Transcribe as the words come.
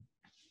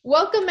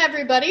Welcome,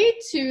 everybody,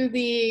 to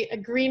the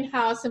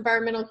Greenhouse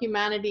Environmental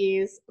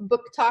Humanities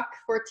book talk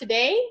for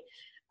today.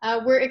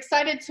 We're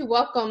excited to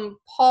welcome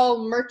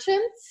Paul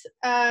Merchant,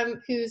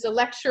 who's a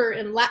lecturer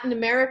in Latin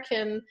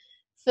American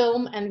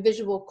film and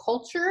visual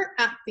culture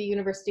at the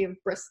University of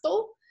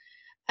Bristol.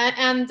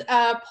 And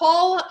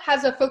Paul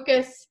has a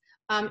focus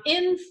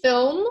in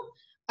film,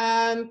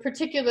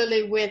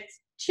 particularly with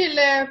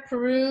Chile,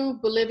 Peru,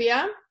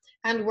 Bolivia,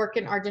 and work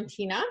in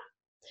Argentina.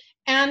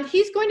 And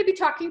he's going to be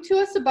talking to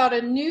us about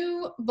a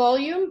new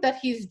volume that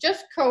he's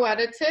just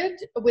co-edited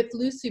with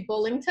Lucy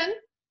Bollington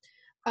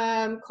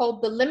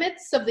called The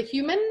Limits of the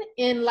Human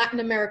in Latin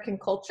American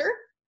Culture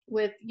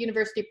with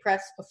University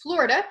Press of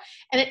Florida.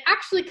 And it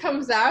actually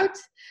comes out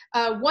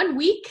 1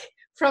 week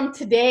from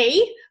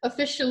today,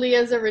 officially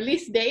as a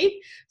release date.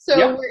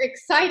 So We're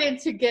excited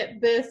to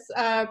get this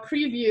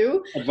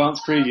preview.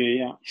 Advanced preview,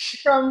 yeah.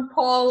 From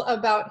Paul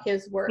about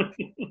his work.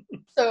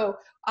 So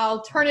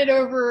I'll turn it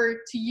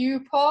over to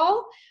you,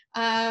 Paul,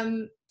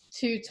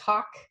 to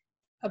talk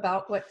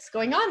about what's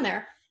going on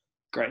there.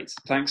 Great.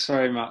 Thanks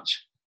very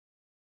much.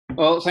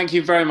 Well, thank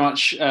you very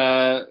much,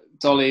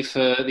 Dolly,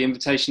 for the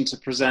invitation to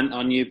present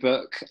our new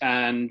book,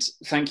 and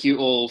thank you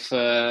all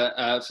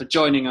for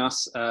joining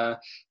us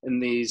in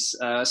these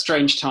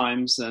strange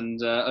times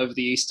and over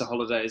the Easter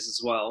holidays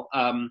as well.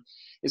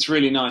 It's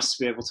really nice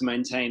to be able to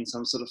maintain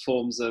some sort of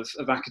forms of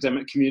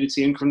academic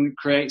community and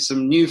create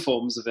some new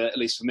forms of it, at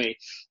least for me,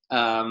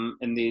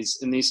 in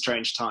these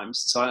strange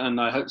times. So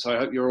I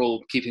hope you're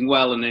all keeping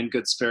well and in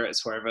good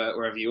spirits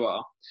wherever you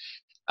are.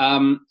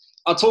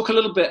 I'll talk a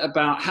little bit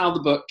about how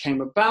the book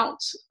came about.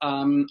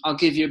 I'll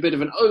give you a bit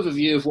of an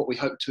overview of what we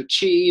hope to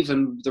achieve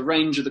and the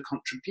range of the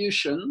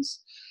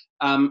contributions.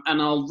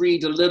 And I'll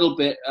read a little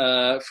bit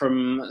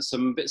from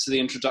some bits of the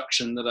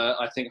introduction that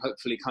I think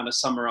hopefully kind of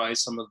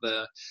summarize some of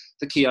the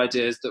key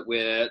ideas that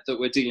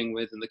we're dealing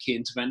with and the key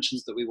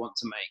interventions that we want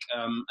to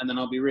make. And then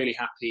I'll be really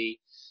happy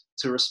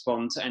to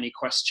respond to any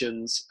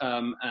questions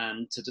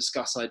and to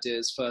discuss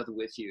ideas further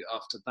with you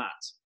after that.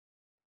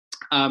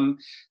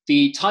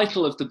 The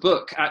title of the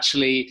book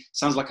actually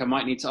sounds like I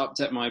might need to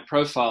update my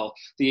profile.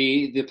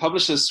 The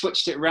publishers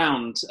switched it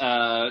round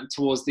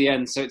towards the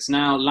end, so it's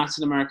now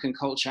Latin American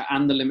Culture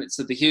and the Limits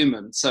of the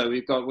Human. So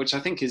we've got, which I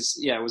think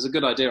was a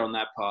good idea on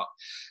their part,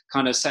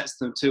 kind of sets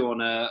them two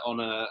on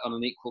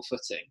an equal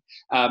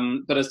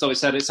footing. But as Dolly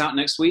said, it's out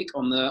next week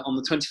on the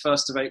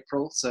 21st of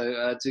April.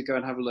 So do go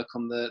and have a look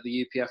on the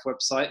UPF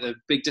website. There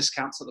are big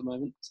discounts at the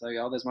moment. So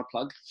yeah, there's my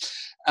plug.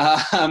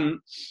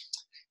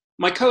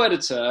 My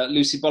co-editor,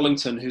 Lucy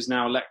Bollington, who's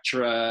now a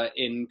lecturer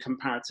in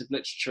comparative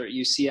literature at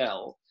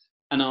UCL,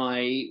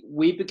 and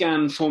we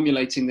began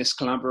formulating this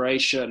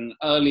collaboration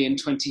early in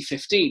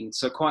 2015,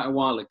 so quite a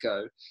while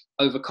ago,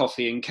 over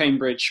coffee in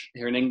Cambridge,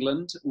 here in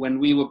England, when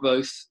we were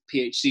both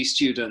PhD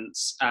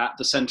students at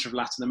the Centre of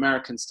Latin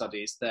American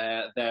Studies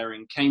there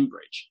in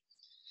Cambridge.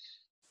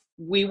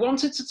 We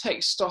wanted to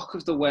take stock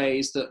of the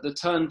ways that the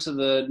turn to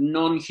the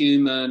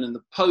non-human and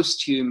the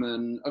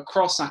post-human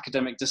across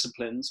academic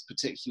disciplines,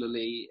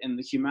 particularly in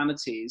the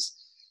humanities,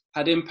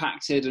 had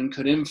impacted and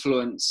could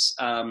influence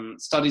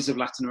studies of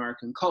Latin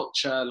American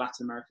culture,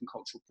 Latin American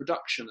cultural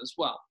production as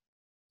well.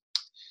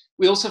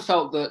 We also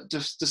felt that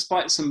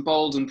despite some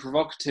bold and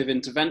provocative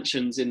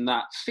interventions in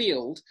that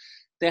field,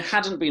 there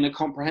hadn't been a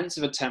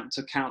comprehensive attempt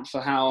to account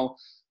for how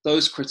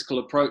those critical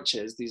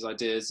approaches, these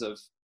ideas of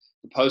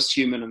the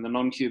post-human and the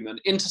non-human,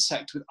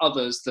 intersect with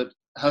others that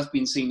have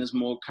been seen as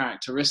more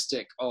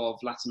characteristic of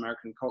Latin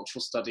American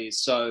cultural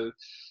studies. So,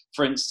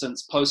 for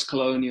instance,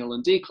 post-colonial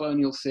and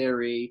decolonial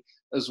theory,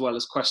 as well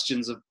as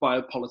questions of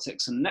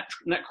biopolitics and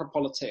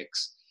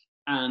necropolitics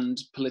and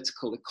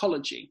political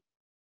ecology.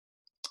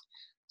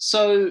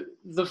 So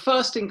the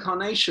first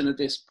incarnation of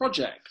this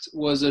project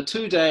was a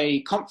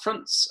 2-day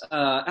conference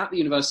at the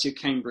University of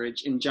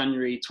Cambridge in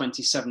January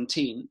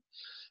 2017.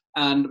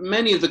 And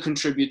many of the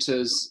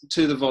contributors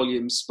to the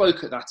volume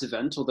spoke at that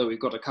event, although we've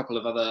got a couple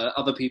of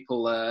other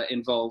people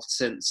involved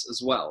since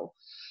as well.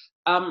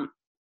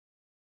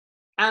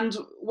 And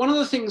one of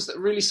the things that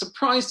really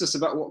surprised us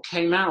about what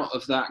came out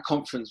of that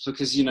conference,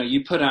 because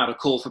you put out a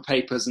call for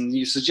papers and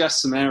you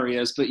suggest some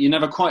areas, but you're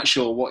never quite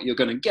sure what you're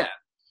going to get.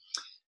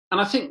 And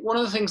I think one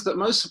of the things that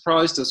most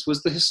surprised us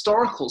was the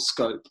historical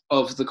scope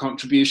of the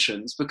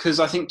contributions,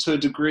 because I think to a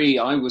degree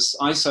I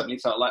certainly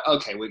felt like,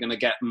 okay, we're going to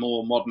get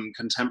more modern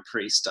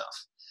contemporary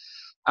stuff.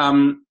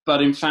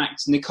 But in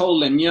fact, Nicole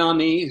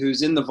Legnani,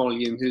 who's in the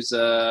volume, who's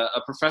a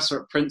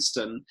professor at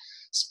Princeton,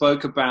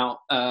 spoke about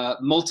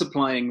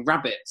multiplying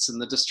rabbits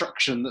and the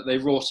destruction that they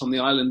wrought on the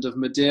island of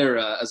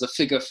Madeira as a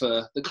figure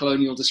for the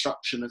colonial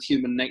disruption of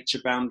human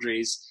nature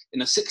boundaries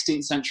in a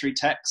 16th century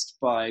text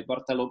by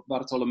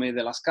Bartolomé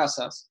de las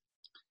Casas.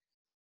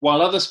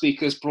 While other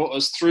speakers brought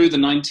us through the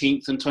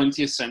 19th and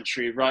 20th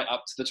century right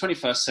up to the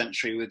 21st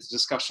century with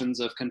discussions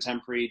of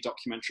contemporary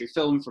documentary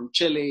film from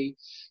Chile,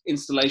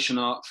 installation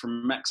art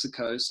from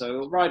Mexico,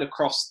 so right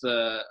across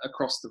the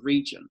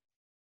region.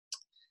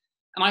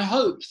 And I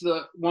hope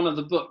that one of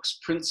the book's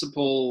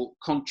principal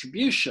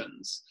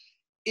contributions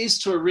is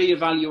to a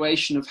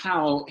re-evaluation of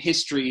how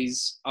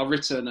histories are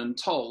written and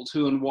told,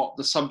 who and what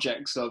the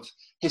subjects of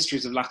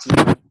histories of Latin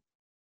America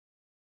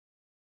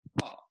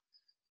are.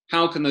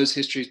 How can those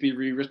histories be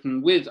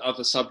rewritten with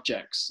other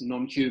subjects,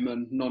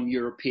 non-human,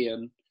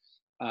 non-European,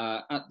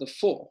 at the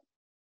fore?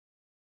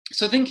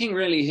 So thinking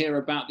really here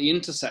about the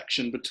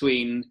intersection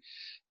between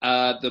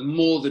the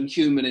more than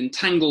human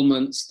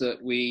entanglements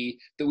that we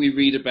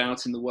read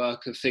about in the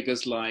work of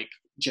figures like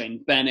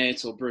Jane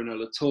Bennett or Bruno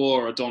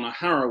Latour or Donna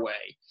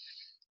Haraway,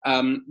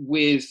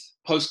 with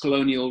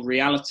post-colonial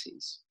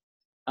realities.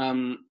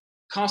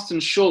 Carsten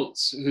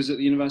Schulz, who's at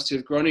the University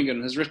of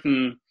Groningen, has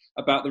written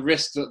about the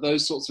risk that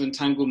those sorts of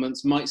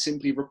entanglements might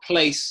simply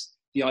replace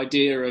the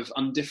idea of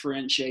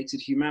undifferentiated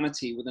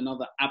humanity with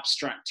another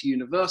abstract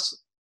universal.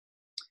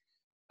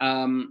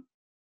 And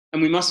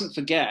we mustn't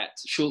forget,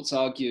 Schulz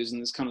argues,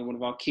 and it's kind of one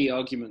of our key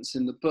arguments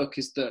in the book,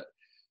 is that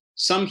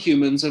some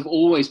humans have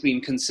always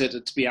been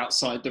considered to be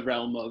outside the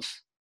realm of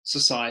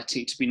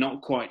society, to be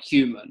not quite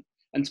human,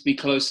 and to be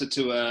closer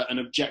to an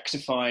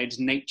objectified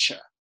nature.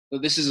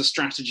 That this is a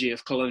strategy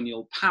of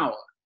colonial power.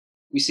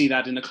 We see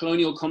that in a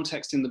colonial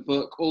context in the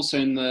book, also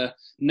in the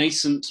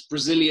nascent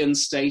Brazilian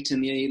state in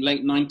the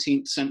late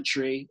 19th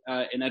century,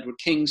 in Edward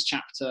King's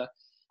chapter,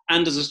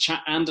 and as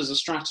a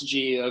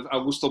strategy of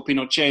Augusto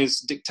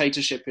Pinochet's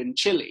dictatorship in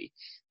Chile,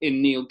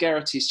 in Neil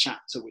Geraghty's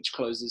chapter, which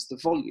closes the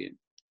volume.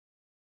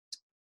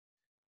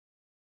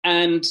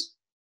 And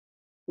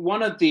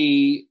one of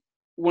the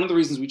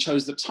reasons we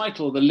chose the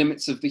title, The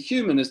Limits of the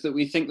Human, is that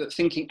we think that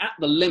thinking at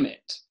the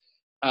limit,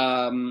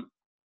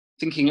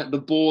 thinking at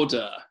the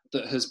border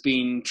that has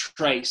been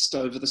traced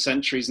over the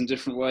centuries in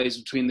different ways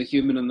between the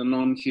human and the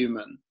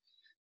non-human,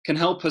 can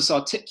help us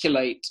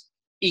articulate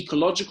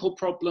ecological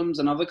problems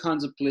and other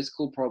kinds of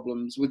political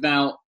problems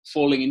without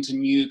falling into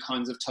new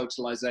kinds of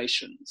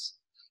totalizations.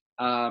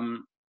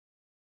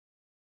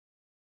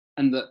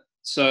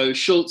 So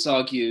Schulz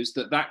argues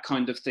that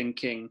kind of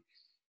thinking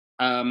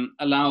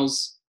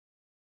allows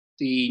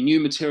the new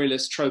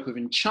materialist trope of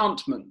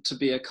enchantment to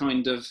be a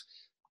kind of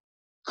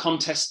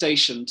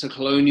contestation to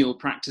colonial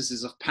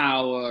practices of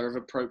power, of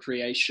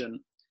appropriation,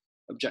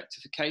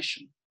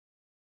 objectification.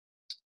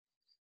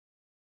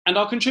 And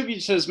our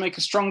contributors make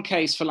a strong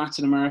case for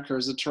Latin America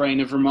as a terrain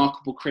of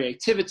remarkable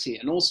creativity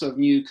and also of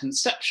new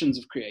conceptions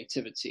of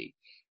creativity.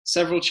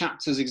 Several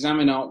chapters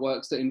examine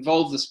artworks that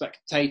involve the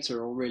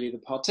spectator, or really the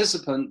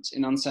participant,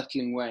 in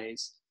unsettling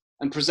ways,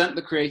 and present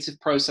the creative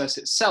process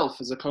itself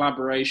as a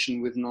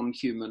collaboration with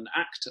non-human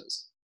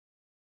actors.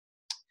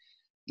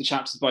 The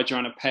chapters by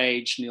Joanna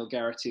Page, Neil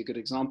Geraghty are good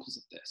examples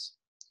of this.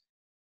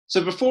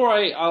 So before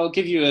I'll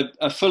give you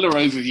a fuller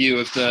overview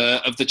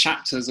of the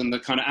chapters and the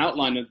kind of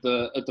outline of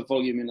the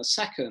volume in a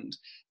second.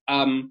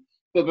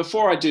 But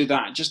before I do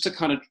that, just to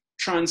kind of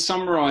try and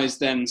summarize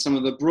then some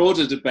of the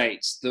broader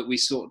debates that we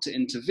sought to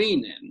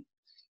intervene in.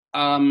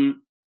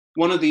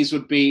 One of these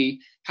would be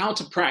how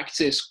to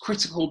practice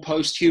critical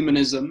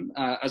post-humanism,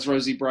 as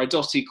Rosie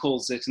Braidotti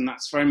calls it, and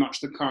that's very much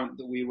the current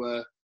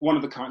that one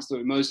of the currents that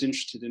we're most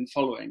interested in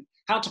following.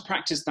 How to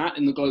practice that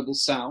in the global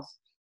south,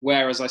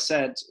 where, as I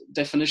said,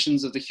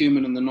 definitions of the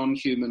human and the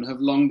non-human have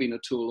long been a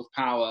tool of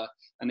power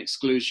and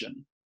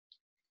exclusion.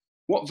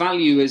 What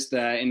value is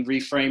there in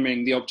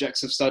reframing the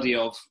objects of study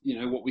of,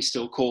 what we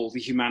still call the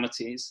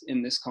humanities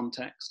in this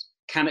context?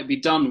 Can it be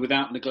done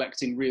without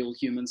neglecting real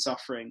human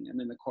suffering and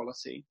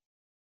inequality?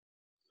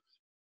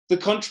 The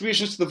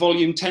contributions to the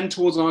volume tend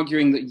towards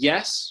arguing that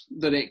yes,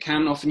 that it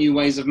can offer new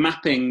ways of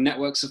mapping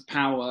networks of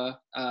power,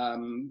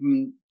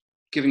 showing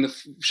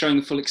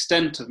the full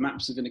extent of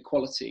maps of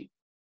inequality.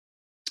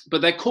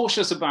 But they're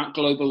cautious about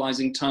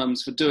globalizing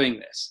terms for doing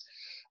this,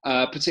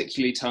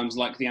 particularly terms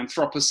like the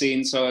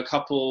Anthropocene. So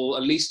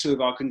at least two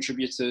of our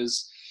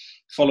contributors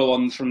follow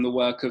on from the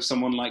work of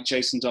someone like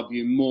Jason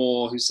W.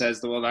 Moore, who says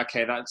that, well,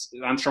 okay, that's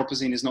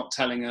Anthropocene is not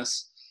telling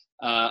us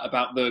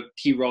about the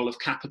key role of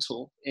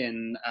capital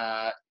in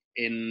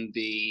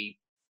the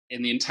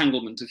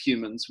entanglement of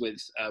humans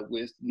with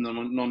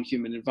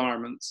non-human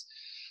environments.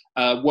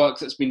 Work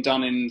that's been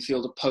done in the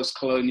field of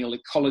post-colonial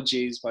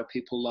ecologies by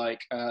people like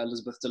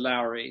Elizabeth de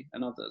Lowry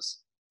and others.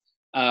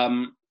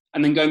 And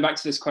then going back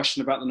to this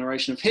question about the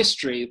narration of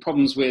history,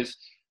 problems with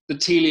the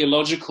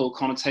teleological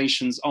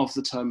connotations of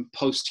the term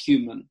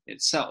post-human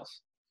itself.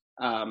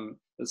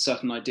 There's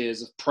certain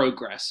ideas of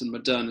progress and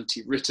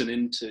modernity written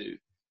into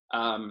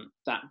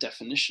that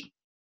definition.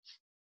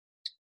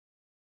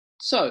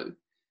 So,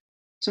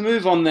 to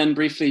move on then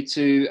briefly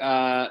to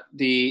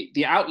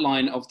the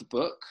outline of the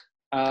book.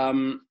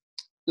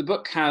 The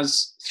book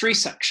has 3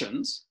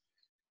 sections.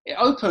 It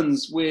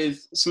opens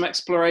with some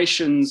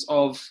explorations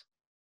of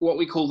what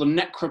we call the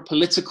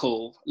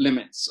necropolitical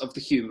limits of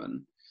the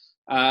human,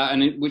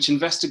 which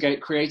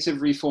investigate creative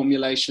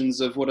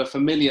reformulations of what are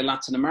familiar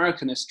Latin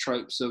Americanist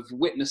tropes of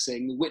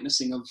witnessing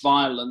of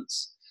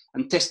violence,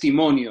 and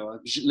testimonio, a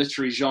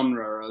literary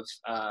genre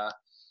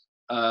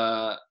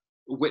of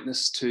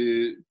witness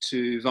to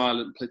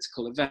violent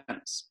political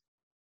events.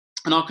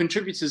 And our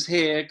contributors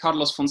here,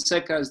 Carlos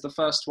Fonseca is the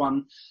first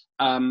one,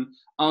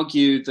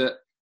 argue that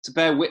To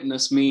bear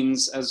witness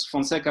means, as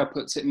Fonseca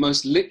puts it,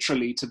 most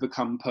literally to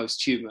become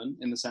post-human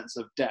in the sense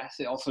of death.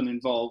 It often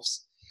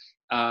involves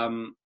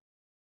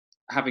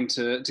having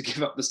to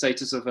give up the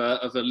status of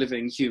a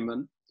living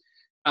human.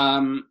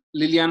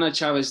 Liliana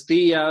Chavez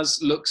Diaz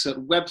looks at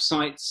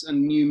websites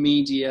and new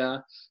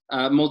media,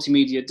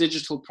 multimedia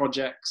digital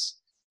projects,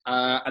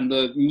 and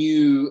the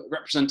new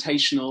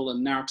representational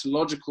and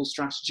narratological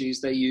strategies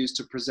they use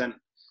to present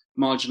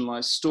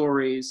marginalized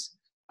stories,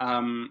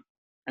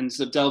 and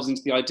so delves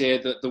into the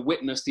idea that the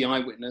witness, the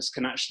eyewitness,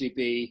 can actually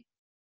be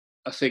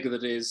a figure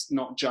that is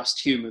not just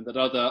human, that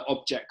other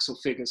objects or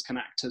figures can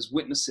act as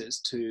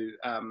witnesses to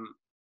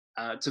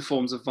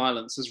forms of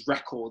violence, as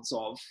records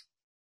of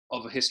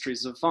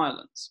histories of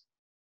violence.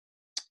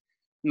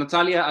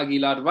 Natalia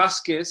Aguilar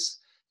Vasquez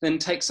then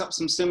takes up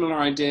some similar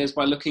ideas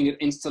by looking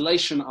at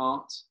installation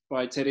art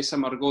by Teresa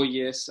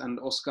Margolles and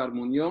Oscar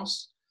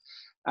Munoz,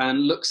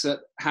 and looks at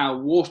how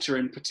water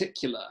in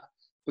particular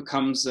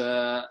becomes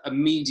a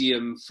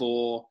medium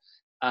for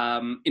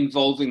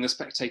involving the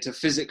spectator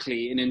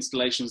physically in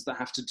installations that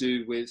have to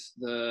do with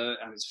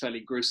and it's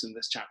fairly gruesome,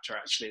 this chapter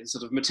actually, the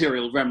sort of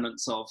material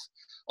remnants of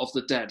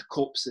the dead,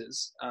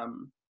 corpses,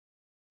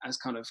 as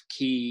kind of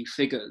key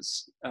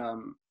figures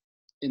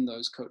in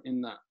those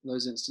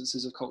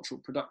instances of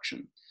cultural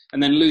production.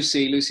 And then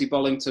Lucy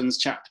Bollington's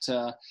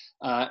chapter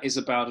is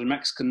about a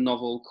Mexican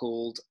novel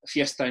called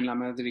Fiesta en la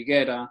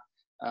Madriguera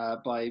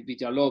by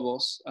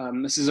Villalobos.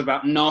 This is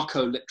about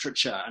narco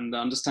literature and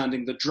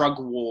understanding the drug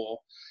war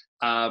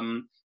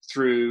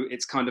through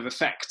its kind of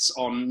effects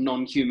on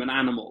non-human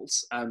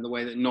animals, and the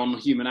way that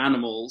non-human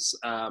animals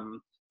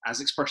as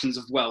expressions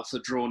of wealth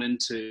are drawn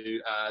into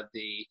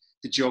the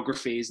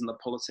geographies and the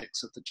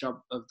politics of the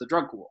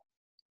drug war.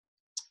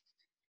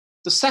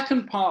 The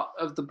second part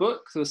of the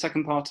book, the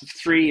second part of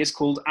 3, is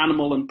called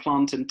Animal and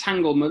Plant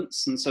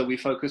Entanglements, and so we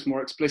focus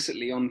more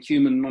explicitly on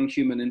human,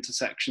 non-human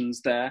intersections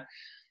there.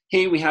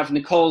 Here we have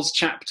Nicole's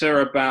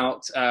chapter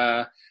about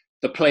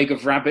the plague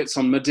of rabbits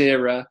on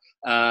Madeira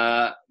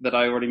that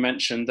I already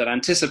mentioned, that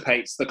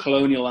anticipates the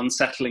colonial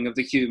unsettling of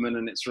the human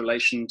and its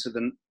relation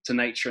to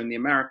nature in the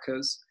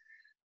Americas.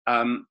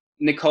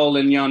 Nicole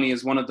Lignani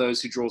is one of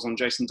those who draws on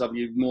Jason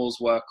W. Moore's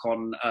work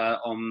on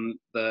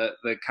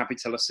the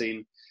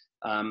Capitalocene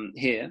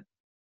here.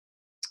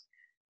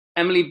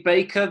 Emily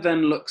Baker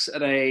then looks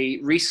at a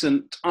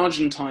recent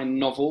Argentine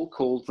novel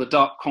called The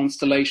Dark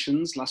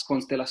Constellations, Las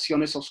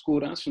Constelaciones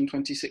Oscuras, from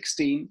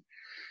 2016.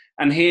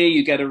 And here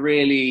you get a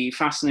really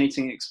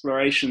fascinating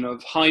exploration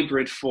of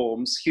hybrid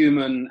forms,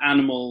 human,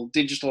 animal,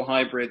 digital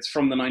hybrids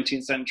from the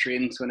 19th century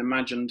into an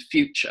imagined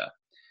future.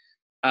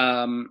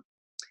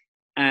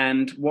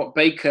 And what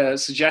Baker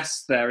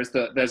suggests there is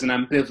that there's an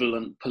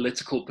ambivalent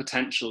political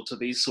potential to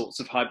these sorts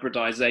of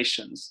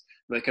hybridizations.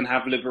 They can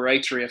have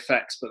liberatory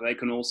effects, but they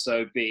can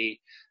also be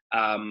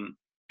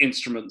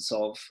instruments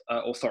of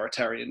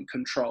authoritarian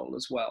control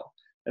as well.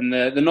 And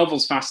the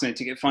novel's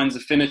fascinating. It finds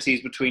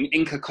affinities between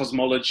Inca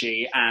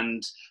cosmology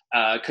and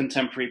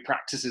contemporary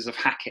practices of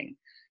hacking,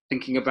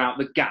 thinking about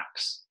the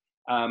gaps.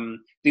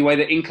 The way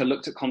that Inca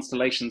looked at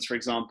constellations, for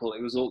example,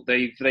 it was all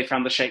they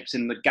found the shapes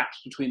in the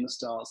gaps between the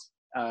stars,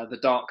 the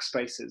dark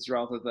spaces,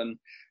 rather than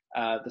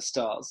the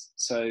stars.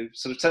 So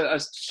sort of a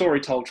story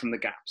told from the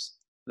gaps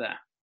there.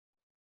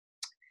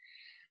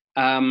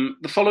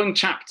 The following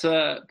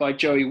chapter by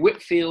Joey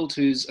Whitfield,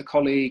 who's a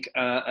colleague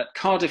at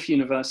Cardiff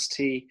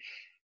University,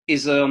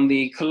 is on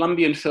the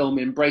Colombian film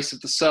Embrace of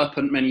the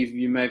Serpent. Many of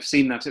you may have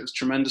seen that. It was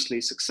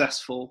tremendously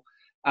successful.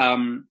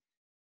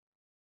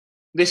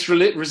 This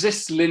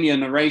resists linear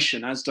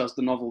narration, as does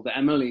the novel that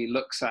Emily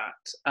looks at.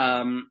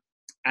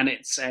 And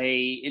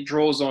it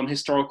draws on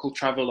historical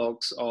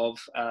travelogues of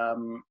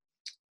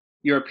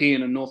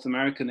European and North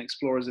American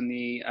explorers in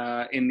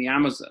the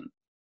Amazon.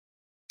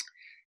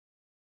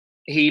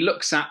 He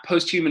looks at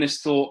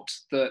post-humanist thought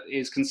that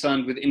is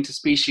concerned with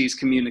interspecies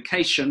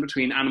communication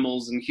between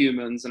animals and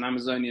humans and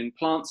Amazonian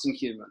plants and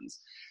humans,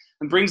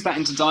 and brings that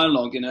into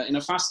dialogue in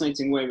a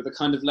fascinating way with a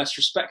kind of less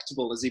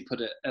respectable, as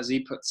he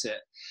puts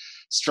it,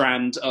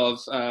 strand of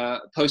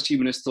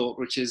post-humanist thought,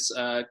 which is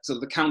sort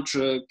of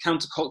the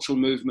countercultural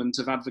movement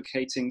of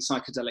advocating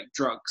psychedelic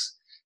drugs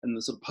and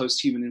the sort of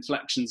post-human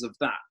inflections of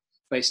that,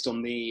 based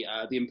on the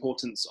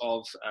importance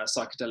of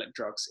psychedelic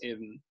drugs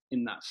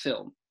in that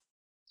film.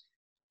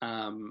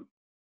 And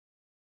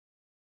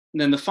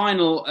then the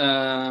final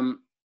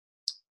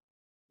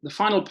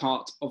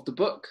part of the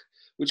book,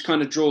 which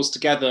kind of draws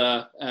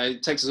together,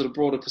 takes a sort of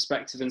broader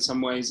perspective in some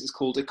ways, is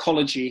called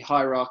Ecology,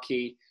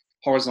 Hierarchy,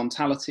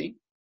 Horizontality.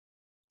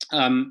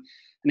 And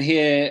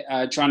here,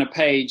 Joanna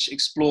Page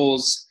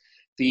explores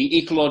the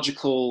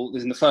ecological,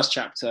 in the first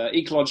chapter,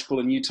 ecological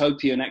and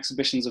utopian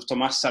exhibitions of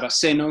Tomás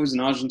Saraceno, who's an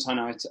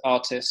Argentine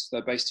artist.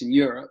 They're based in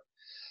Europe.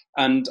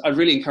 And I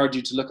really encourage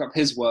you to look up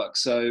his work.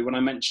 So when I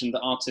mentioned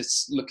that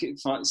artists look at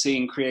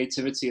seeing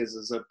creativity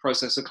as a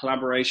process of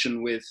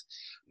collaboration with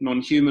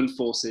non-human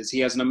forces,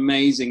 he has an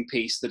amazing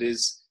piece that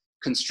is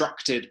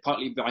constructed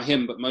partly by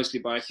him, but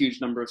mostly by a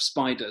huge number of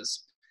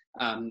spiders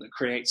that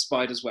create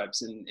spiders'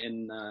 webs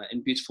in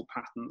beautiful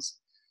patterns.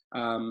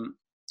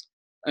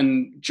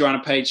 And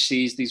Joanna Page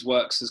sees these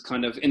works as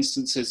kind of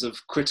instances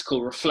of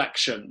critical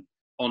reflection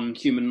on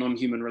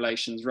human-non-human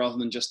relations rather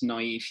than just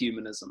naive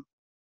humanism.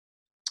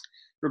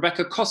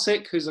 Rebecca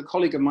Kosick, who's a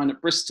colleague of mine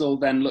at Bristol,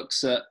 then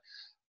looks at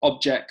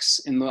objects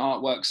in the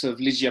artworks of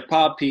Ligia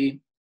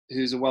Papi,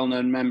 who's a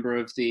well-known member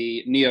of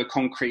the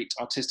neo-concrete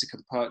artistic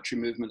and poetry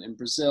movement in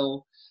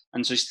Brazil.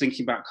 And so she's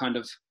thinking about kind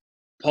of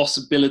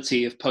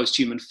possibility of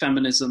post-human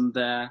feminism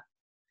there.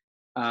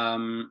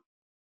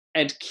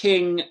 Ed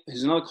King,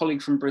 who's another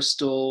colleague from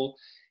Bristol,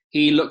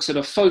 he looks at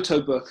a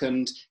photo book,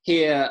 and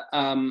here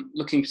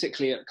looking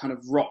particularly at kind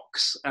of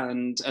rocks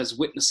and as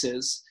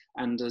witnesses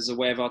and as a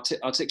way of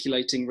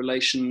articulating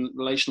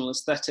relational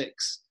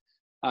aesthetics.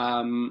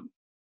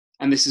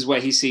 And this is where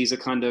he sees a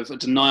kind of a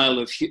denial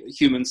of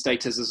human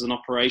status as an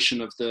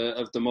operation of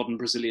the modern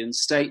Brazilian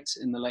state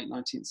in the late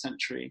 19th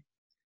century.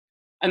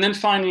 And then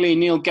finally,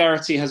 Neil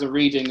Geraghty has a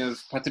reading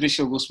of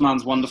Patricio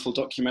Guzman's wonderful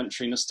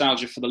documentary,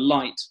 Nostalgia for the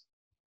Light.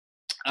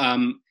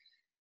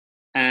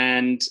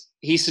 And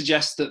he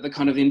suggests that the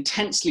kind of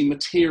intensely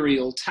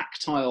material,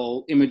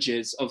 tactile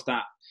images of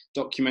that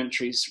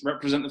documentaries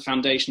represent the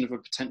foundation of a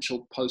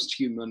potential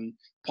post-human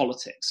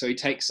politics. So he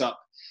takes up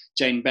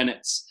Jane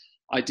Bennett's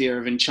idea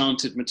of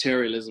enchanted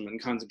materialism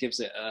and kind of gives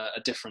it a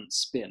different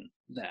spin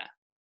there.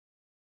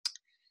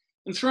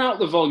 And throughout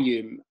the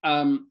volume,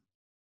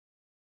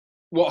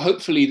 what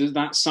hopefully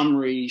that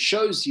summary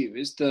shows you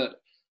is that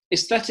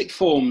aesthetic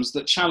forms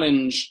that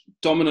challenge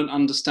dominant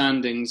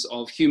understandings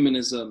of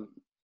humanism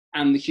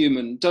and the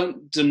human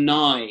don't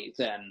deny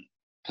then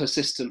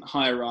persistent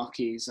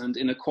hierarchies and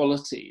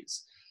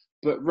inequalities,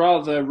 but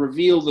rather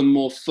reveal them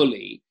more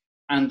fully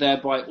and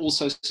thereby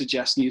also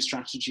suggest new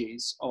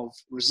strategies of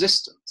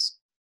resistance.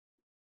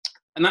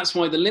 And that's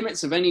why the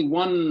limits of any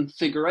one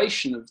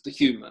figuration of the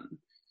human,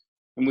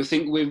 and we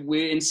think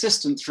we're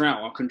insistent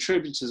throughout, our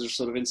contributors are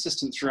sort of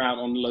insistent throughout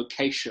on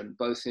location,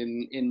 both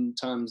in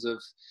terms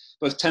of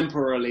both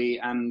temporally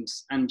and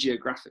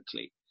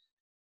geographically.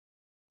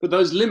 But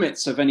those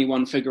limits of any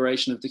one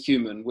figuration of the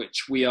human,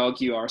 which we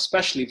argue are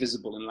especially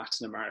visible in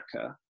Latin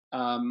America,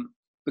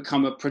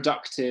 become a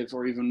productive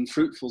or even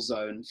fruitful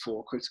zone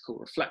for critical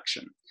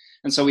reflection.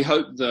 And so we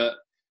hope that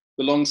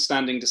the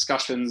long-standing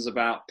discussions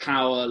about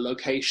power,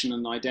 location,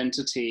 and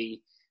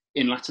identity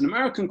in Latin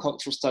American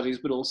cultural studies,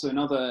 but also in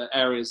other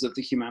areas of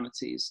the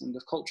humanities and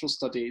of cultural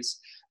studies,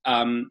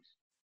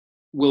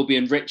 will be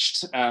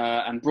enriched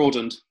and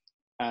broadened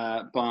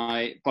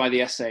by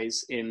the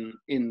essays in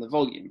the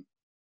volume.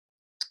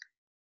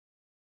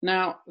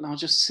 Now, I'll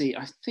just see,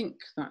 I think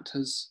that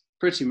has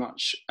pretty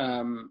much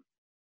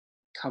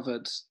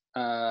covered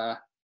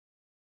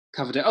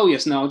it. Oh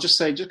yes, no, I'll just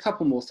say just a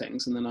couple more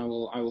things and then I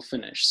will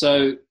finish.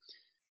 So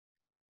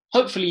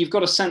hopefully you've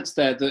got a sense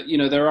there that, you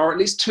know, there are at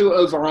least two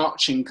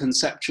overarching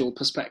conceptual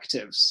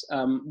perspectives.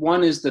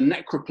 One is the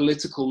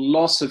necropolitical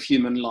loss of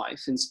human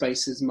life in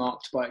spaces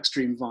marked by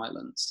extreme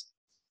violence,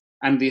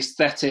 and the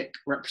aesthetic,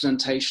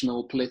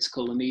 representational,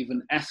 political, and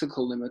even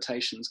ethical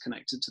limitations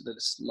connected to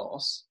this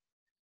loss.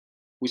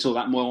 We saw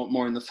that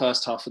more in the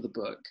first half of the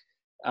book.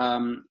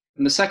 And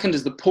the second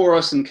is the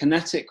porous and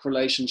kinetic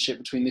relationship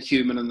between the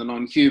human and the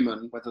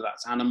non-human, whether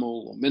that's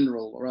animal or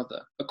mineral or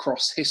other,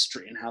 across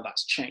history, and how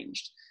that's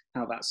changed,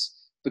 how that's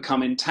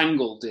become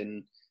entangled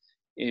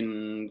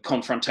in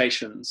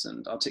confrontations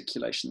and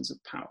articulations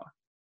of power.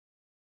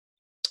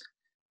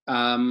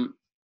 And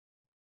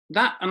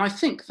I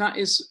think that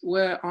is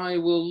where I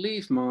will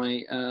leave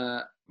my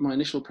my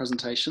initial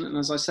presentation. And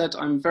as I said,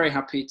 I'm very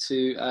happy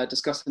to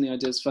discuss any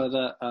ideas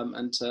further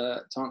and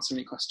to answer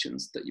any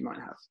questions that you might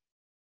have.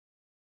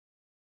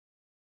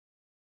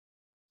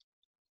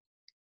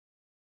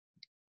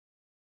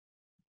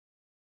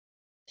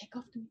 Take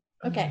off the...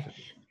 Okay.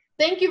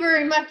 Thank you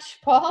very much,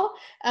 Paul.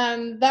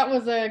 That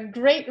was a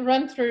great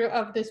run through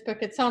of this book.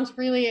 It sounds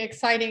really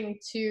exciting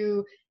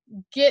to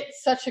get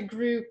such a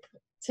group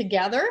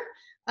together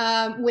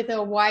with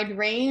a wide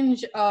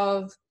range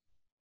of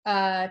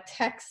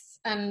texts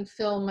and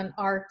film and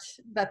art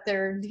that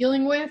they're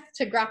dealing with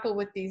to grapple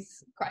with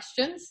these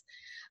questions.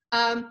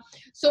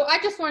 So I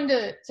just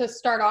wanted to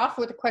start off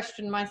with a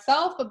question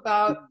myself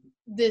about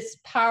this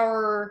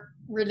power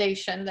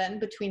relation then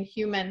between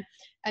human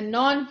and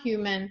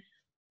non-human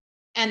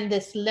and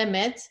this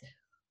limit,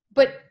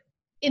 but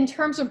in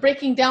terms of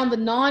breaking down the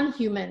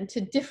non-human to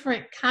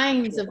different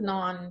kinds of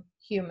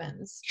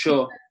non-humans.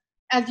 Sure.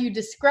 As you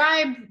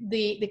describe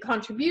the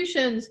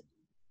contributions,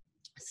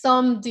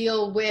 some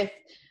deal with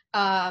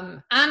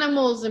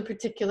animals, in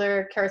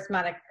particular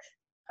charismatic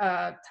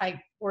type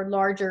or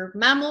larger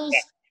mammals,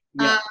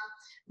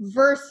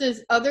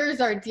 versus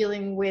others are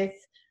dealing with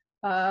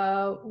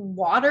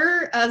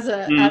water as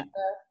a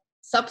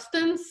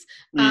substance,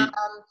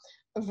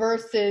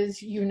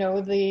 versus, you know,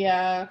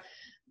 the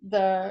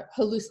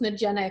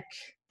hallucinogenic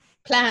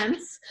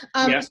plants.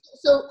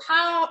 So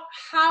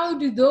how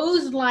do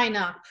those line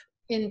up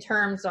in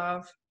terms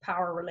of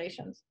power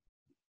relations?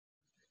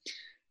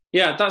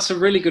 Yeah, that's a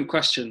really good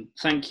question.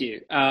 Thank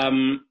you.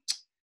 I'm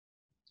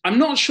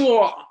not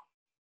sure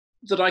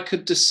that I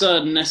could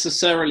discern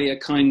necessarily a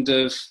kind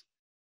of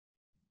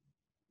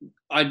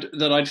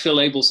I'd feel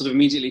able sort of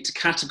immediately to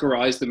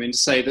categorize them into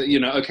say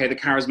that, okay, the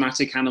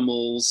charismatic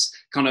animals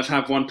kind of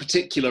have one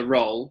particular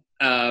role,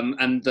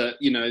 and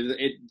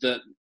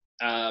that,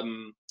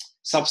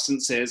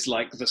 substances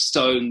like the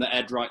stone that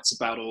Ed writes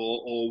about,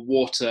 or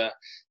water,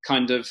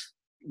 kind of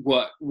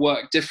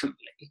work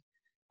differently.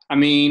 I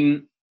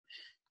mean,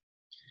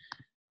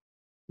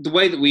 the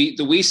way that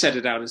we set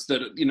it out is that,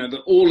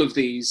 that all of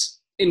these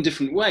in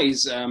different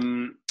ways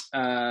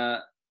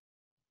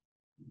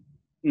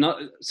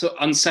not so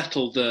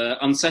unsettle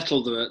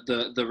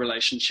the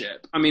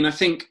relationship. I mean,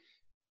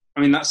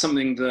 that's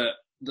something that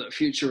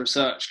future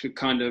research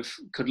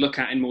could look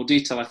at in more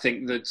detail. I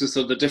think that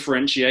sort of the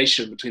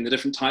differentiation between the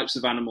different types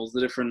of animals,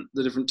 the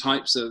different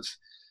types of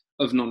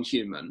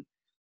non-human.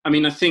 I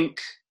mean, I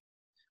think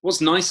what's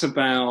nice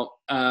about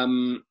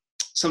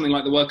something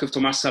like the work of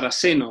Tomás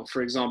Saraceno,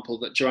 for example,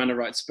 that Joanna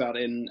writes about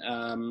in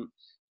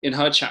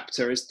her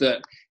chapter, is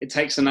that it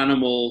takes an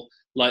animal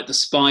like the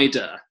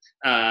spider,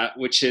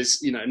 which is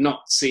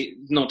not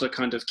a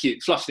kind of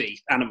cute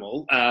fluffy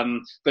animal,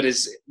 but it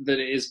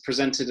is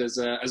presented as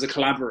a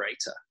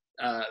collaborator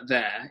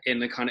there in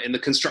the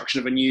construction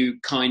of a new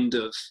kind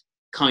of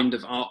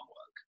artwork.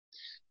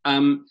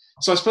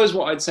 So I suppose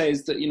what I'd say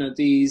is that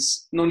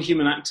these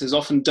non-human actors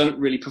often don't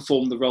really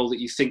perform the role that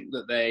you think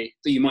that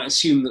you might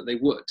assume that they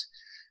would,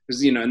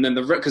 because and then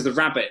because the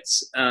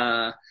rabbits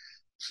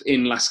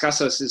in Las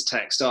Casas'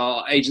 text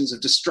are agents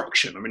of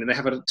destruction. I mean, they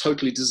have a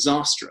totally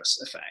disastrous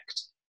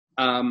effect.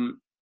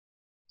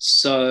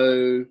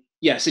 So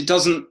yes, it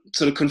doesn't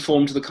sort of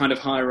conform to the kind of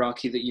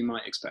hierarchy that you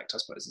might expect, I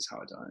suppose, is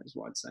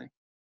what I'd say.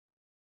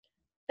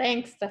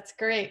 Thanks, that's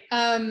great.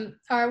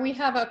 We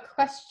have a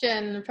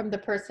question from the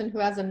person who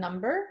has a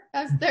number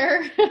as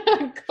their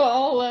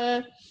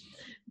call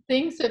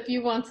thing. So if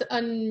you want to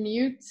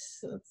unmute,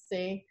 let's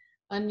see,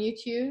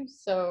 unmute you.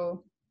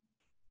 So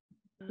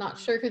not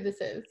sure who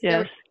this is.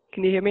 Yes,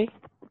 can you hear me?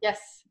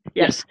 Yes.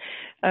 Yes.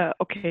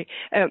 Okay.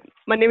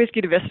 My name is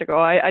Gitte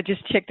Vestergaard. I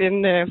just checked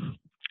in,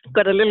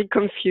 got a little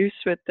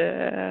confused with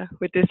the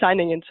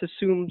signing into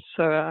Zoom,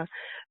 so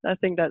I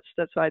think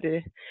that's why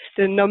the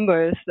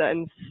numbers.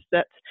 And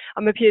that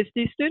I'm a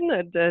PhD student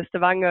at the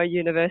Stavanger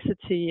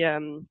University,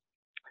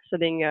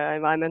 studying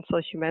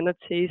environmental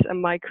humanities,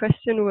 and my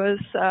question was,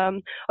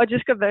 I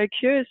just got very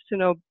curious to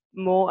know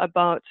more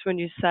about when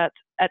you said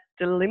at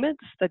the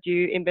limits that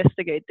you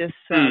investigate this.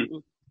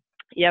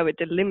 With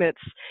the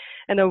limits,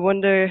 and I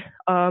wonder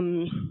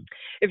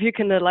if you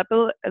can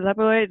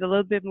elaborate a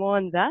little bit more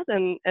on that,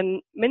 and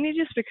mainly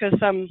just because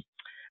I'm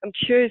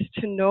curious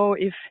to know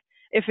if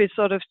it's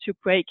sort of to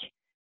break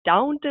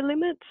down the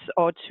limits,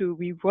 or to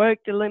rework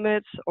the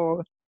limits,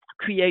 or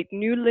create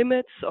new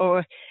limits,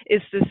 or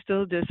is there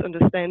still this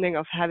understanding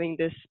of having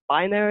this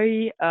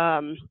binary,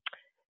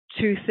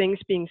 two things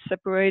being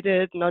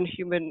separated,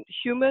 non-human,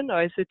 human,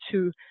 or is it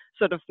to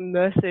sort of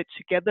merge it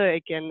together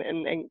again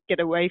and get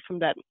away from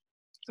that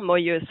more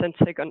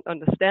Eurocentric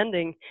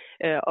understanding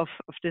of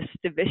this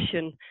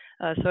division?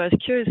 So I was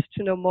curious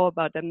to know more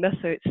about the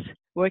methods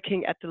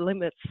working at the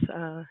limits.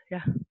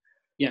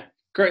 Yeah,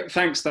 great,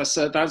 thanks. That's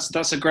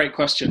a great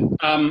question.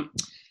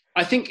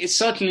 I think it's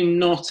certainly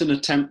not an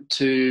attempt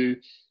to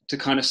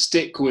kind of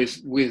stick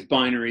with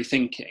binary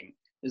thinking,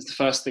 is the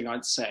first thing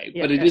I'd say.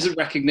 But it is a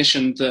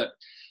recognition that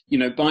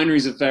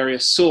binaries of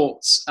various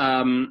sorts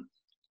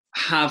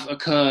have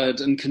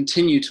occurred and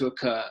continue to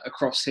occur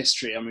across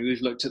history. I mean,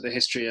 we've looked at the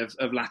history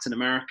of Latin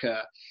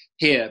America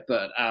here,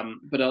 but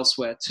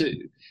elsewhere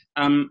too.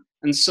 And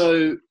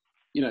so,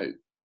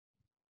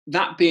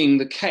 that being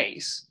the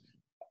case,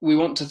 we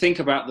want to think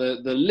about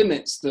the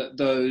limits that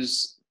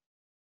those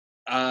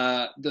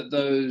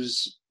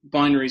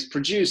binaries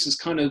produce as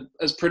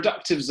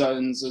productive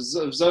zones, as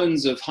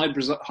zones of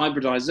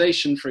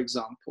hybridization, for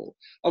example.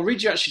 I'll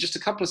read you actually just a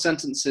couple of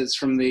sentences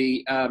from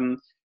the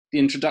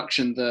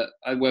introduction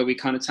where we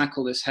kind of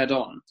tackle this head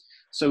on.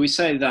 So we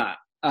say that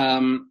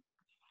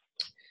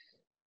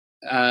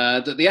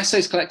that the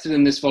essays collected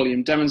in this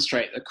volume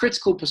demonstrate a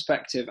critical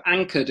perspective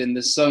anchored in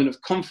this zone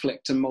of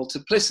conflict and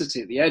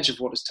multiplicity at the edge of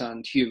what is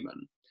termed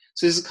human.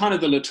 So this is kind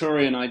of the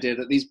Latourian idea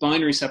that these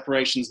binary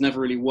separations never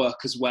really work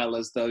as well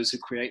as those who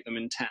create them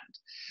intend.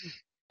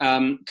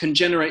 Can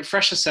generate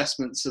fresh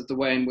assessments of the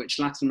way in which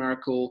Latin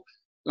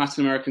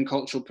American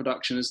cultural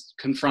production has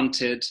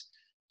confronted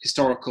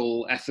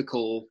historical,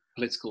 ethical,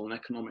 political, and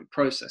economic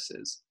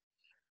processes.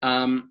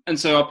 And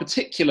so our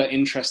particular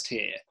interest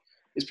here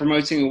is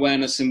promoting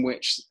awareness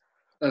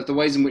of the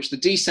ways in which the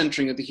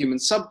decentering of the human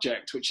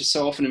subject, which is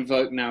so often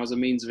invoked now as a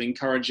means of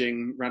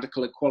encouraging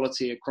radical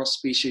equality across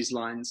species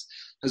lines,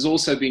 has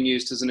also been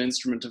used as an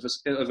instrument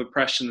of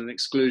oppression and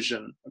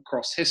exclusion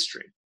across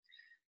history.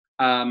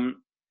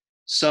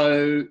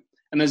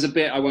 And there's a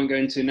bit I won't go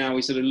into now.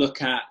 We sort of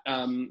look at,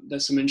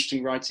 there's some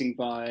interesting writing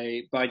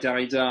by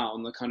Derrida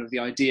on the kind of the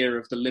idea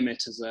of the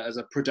limit as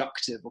a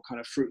productive or kind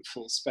of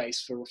fruitful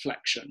space for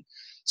reflection.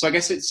 So I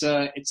guess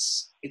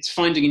it's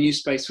finding a new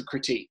space for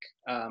critique.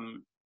 I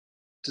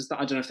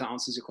don't know if that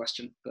answers your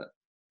question, but.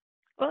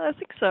 Well, I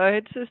think so.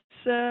 It's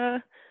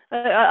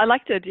I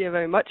like the idea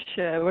very much.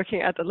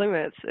 Working at the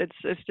limits,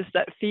 it's just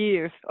that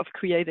fear of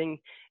creating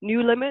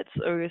new limits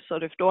or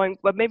sort of doing.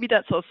 But maybe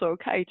that's also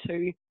okay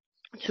to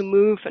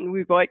move and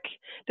rework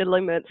the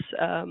limits.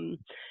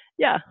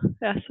 Yeah.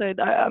 So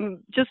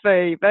I'm just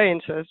very very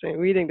interested in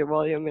reading the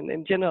volume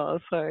in general.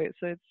 So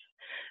it's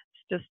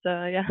just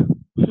yeah.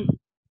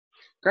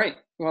 Great.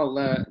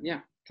 Well, yeah.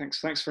 Thanks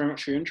very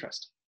much for your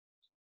interest.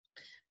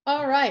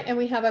 All right, and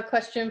we have a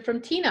question from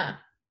Tina.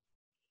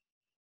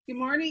 Good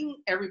morning,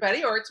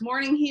 everybody, or it's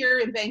morning here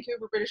in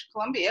Vancouver, British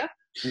Columbia.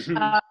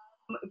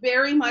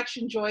 Very much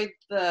enjoyed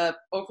the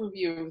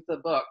overview of the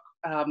book.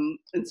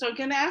 And so I'm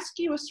going to ask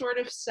you a sort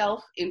of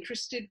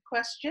self-interested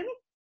question.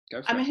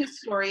 I'm a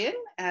historian,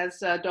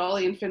 as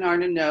Dolly and Finn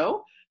Arna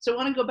know. So I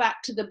want to go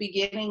back to the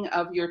beginning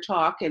of your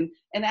talk and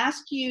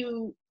ask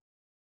you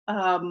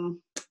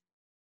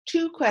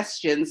two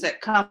questions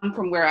that come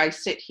from where I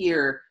sit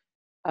here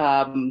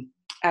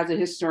as a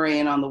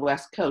historian on the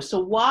West Coast. So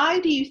why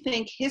do you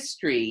think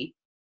history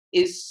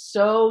is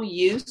so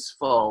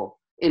useful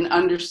in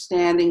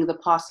understanding the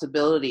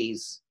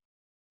possibilities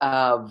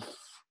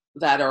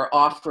that are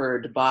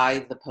offered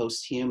by the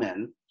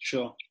post-human?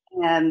 Sure.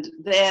 And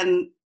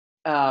then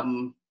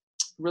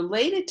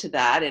related to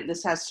that, and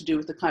this has to do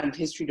with the kind of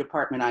history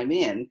department I'm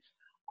in,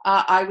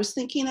 I was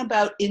thinking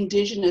about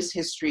Indigenous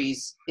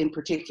histories in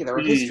particular, or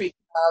history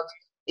of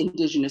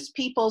Indigenous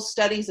people,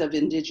 studies of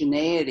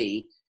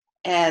indigeneity.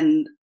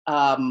 And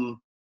I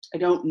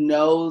don't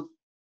know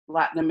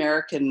Latin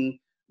American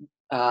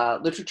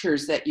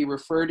literatures that you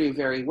refer to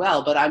very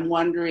well, but I'm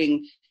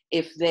wondering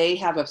if they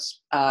have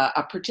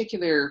a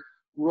particular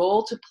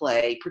role to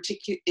play.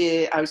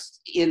 I was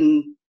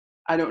in,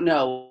 I don't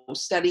know,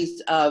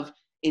 studies of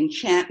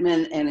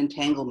enchantment and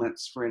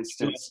entanglements, for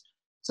instance.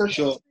 So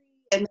sure.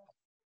 And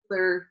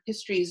other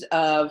histories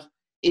of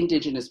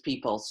Indigenous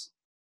peoples.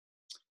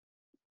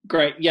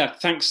 Great. Yeah,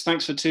 thanks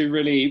for two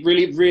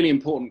really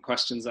important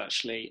questions,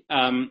 actually.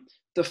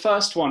 The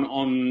first one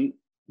on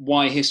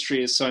why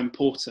history is so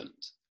important.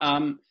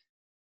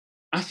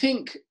 I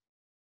think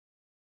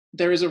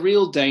there is a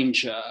real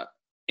danger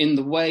in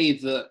the way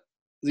that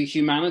the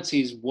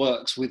humanities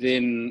works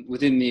within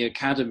the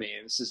academy,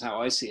 and this is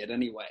how I see it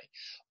anyway,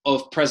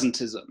 of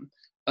presentism,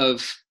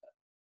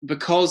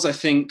 because I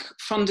think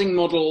funding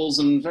models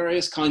and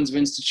various kinds of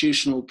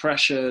institutional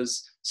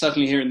pressures,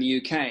 certainly here in the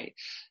UK,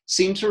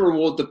 seem to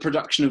reward the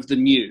production of the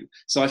new.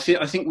 So I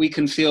think we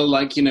can feel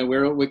like, you know,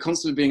 we're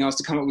constantly being asked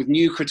to come up with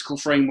new critical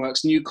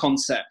frameworks, new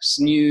concepts,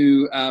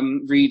 new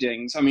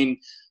readings. I mean,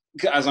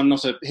 as I'm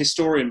not a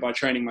historian by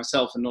training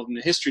myself and not in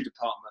the history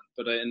department,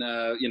 but in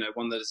a, you know,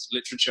 one that is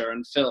literature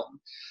and film,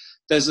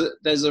 there's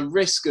a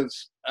risk of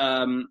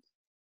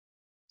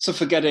so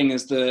forgetting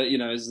as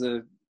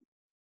the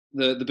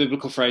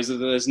biblical phrase that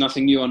there's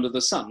nothing new under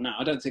the sun. Now,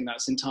 I don't think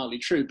that's entirely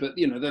true, but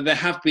you know, there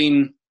have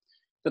been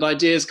that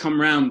ideas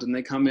come round and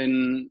they come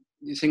in,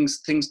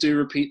 things do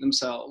repeat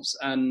themselves.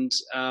 And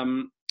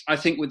I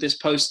think with this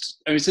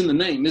it's in the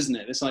name, isn't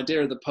it? This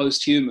idea of the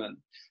post-human,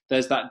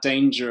 there's that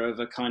danger of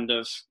a kind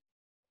of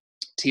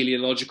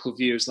teleological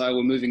view. It's like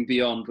we're moving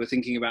beyond, we're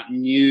thinking about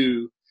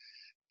new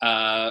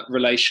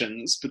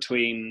relations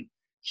between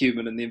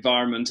human and the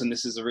environment. And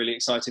this is a really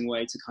exciting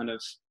way to kind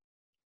of,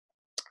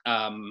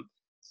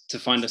 to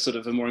find a sort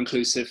of a more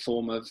inclusive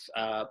form of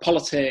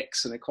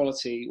politics and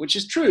equality, which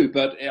is true.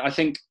 But I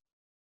think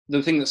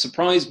the thing that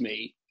surprised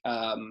me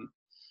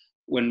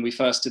when we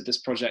first did this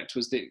project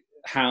was the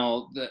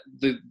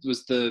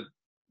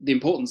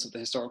importance of the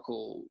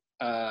historical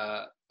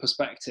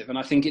perspective, and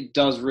I think it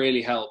does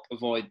really help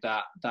avoid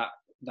that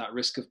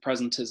risk of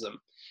presentism,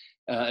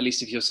 at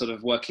least if you're sort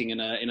of working in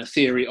a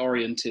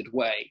theory-oriented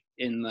way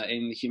in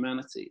the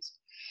humanities.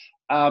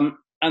 And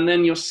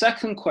then your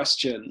second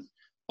question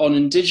on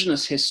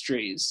Indigenous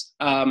histories,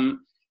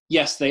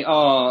 yes, they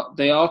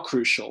are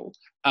crucial.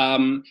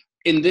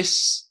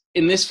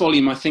 In this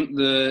volume, I think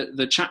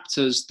the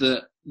chapters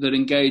that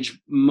engage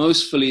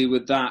most fully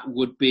with that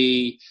would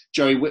be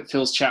Joey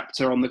Whitfield's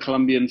chapter on the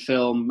Colombian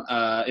film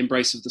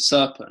Embrace of the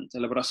Serpent,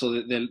 El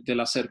Abrazo de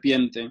la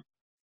Serpiente,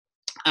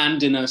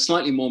 and in a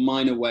slightly more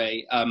minor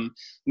way,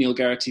 Neil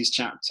Geraghty's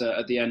chapter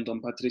at the end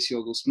on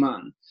Patricio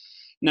Guzman.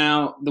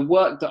 Now, the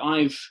work that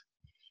I've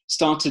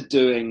started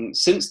doing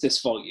since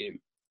this volume,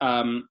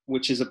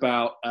 which is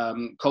about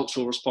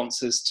cultural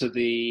responses to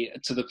the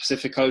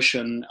Pacific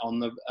Ocean on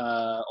the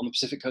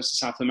Pacific coast of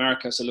South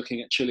America. So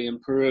looking at Chile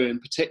and Peru in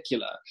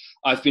particular,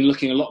 I've been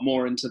looking a lot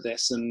more into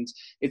this, and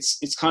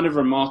it's kind of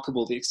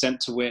remarkable the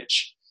extent to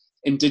which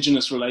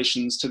indigenous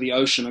relations to the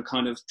ocean are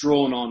kind of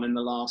drawn on in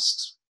the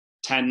last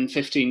 10,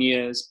 15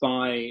 years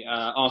by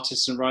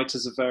artists and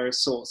writers of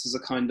various sorts as a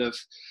kind of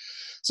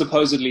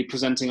supposedly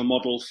presenting a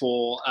model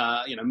for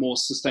more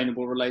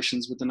sustainable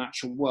relations with the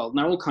natural world.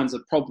 Now, all kinds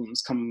of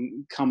problems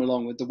come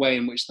along with the way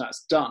in which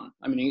that's done.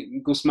 I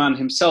mean, Guzman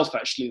himself,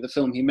 actually, the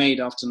film he made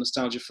after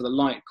Nostalgia for the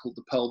Light, called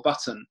The Pearl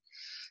Button,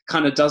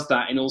 kind of does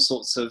that in all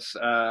sorts of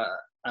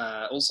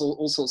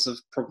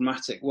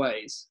problematic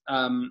ways.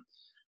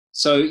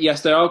 So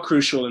yes, they are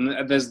crucial,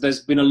 and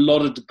there's been a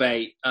lot of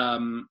debate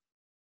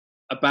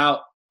about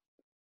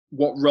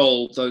what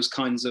role those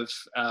kinds of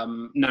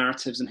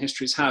narratives and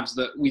histories have,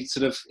 that we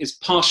sort of is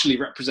partially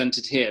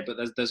represented here, but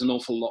there's an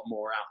awful lot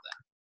more out there.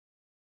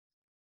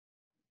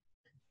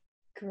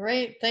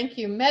 Great, thank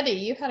you. Mehdi,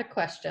 you had a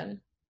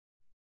question.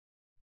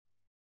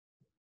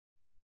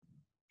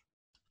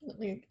 Let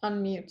me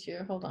unmute you,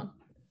 hold on.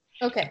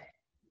 Okay,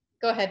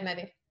 go ahead,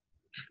 Mehdi.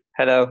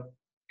 Hello.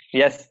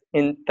 Yes,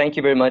 thank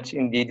you very much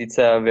indeed. It's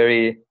a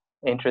very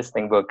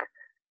interesting book.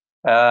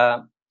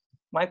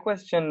 My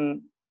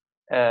question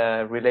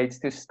relates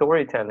to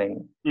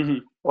storytelling,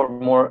 or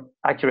more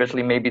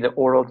accurately, maybe the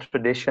oral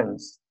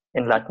traditions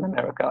in Latin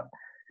America,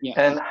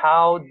 and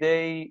how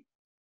they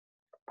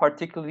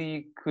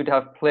particularly could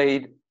have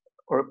played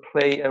or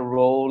play a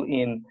role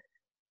in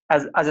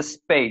as a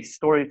space,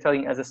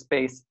 storytelling as a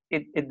space,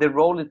 the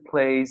role it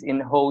plays in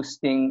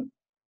hosting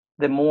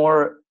the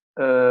more,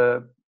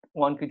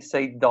 one could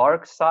say,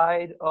 dark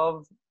side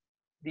of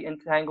the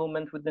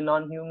entanglement with the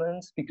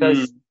non-humans,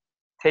 because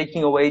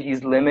taking away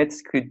these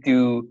limits could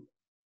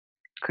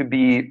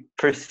be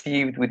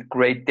perceived with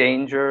great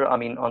danger, I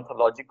mean,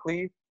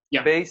 ontologically,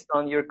 based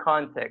on your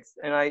context.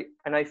 And I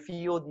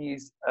feel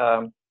these,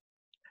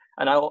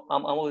 and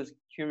I'm always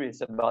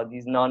curious about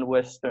these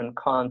non-Western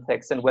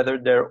contexts and whether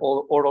their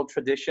oral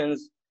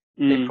traditions,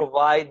 they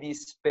provide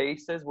these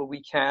spaces where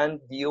we can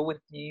deal with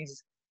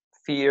these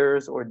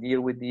fears or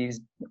deal with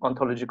these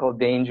ontological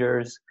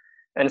dangers.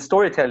 And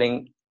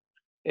storytelling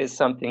is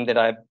something that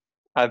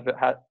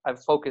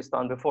I've focused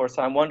on before.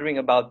 So I'm wondering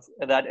about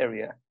that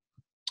area.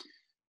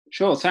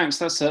 Sure, thanks.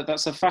 That's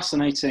a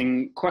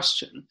fascinating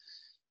question.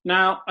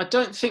 Now, I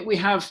don't think we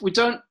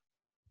don't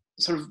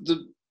sort of,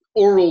 the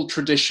oral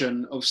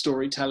tradition of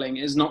storytelling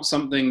is not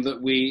something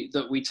that we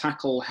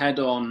tackle head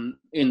on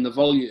in the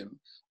volume.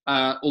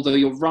 Although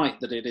you're right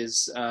that it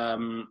is,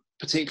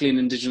 particularly in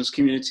indigenous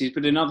communities,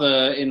 but in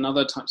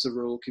other types of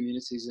rural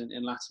communities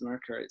in Latin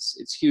America,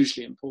 it's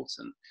hugely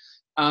important.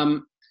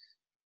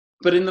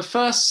 But in the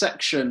first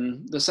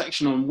section, the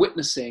section on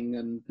witnessing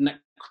and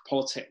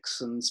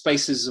necropolitics and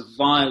spaces of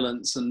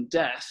violence and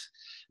death,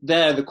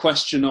 there the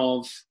question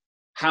of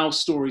how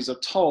stories are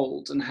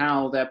told and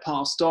how they're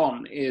passed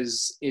on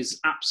is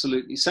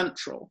absolutely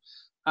central.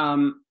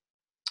 And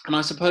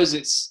I suppose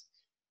it's,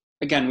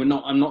 again,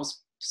 I'm not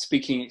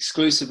speaking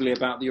exclusively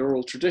about the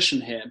oral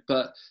tradition here,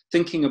 but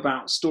thinking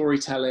about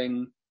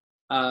storytelling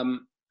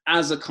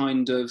as a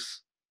kind of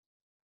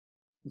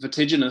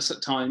vertiginous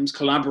at times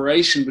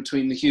collaboration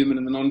between the human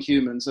and the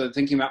non-human. So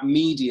thinking about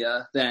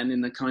media then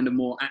in a kind of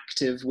more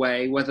active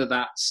way, whether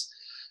that's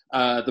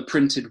the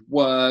printed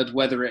word,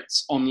 whether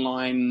it's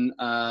online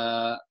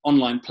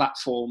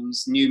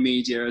platforms, new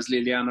media, as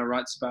Liliana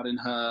writes about in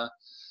her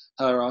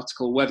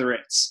article, whether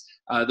it's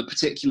the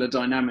particular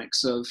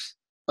dynamics of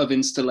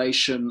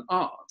installation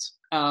art.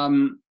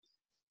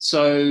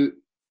 So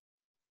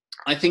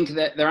I think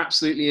that there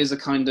absolutely is a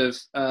kind of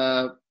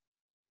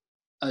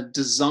a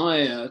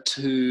desire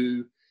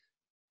to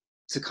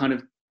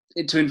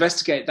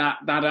investigate that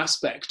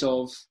aspect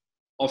of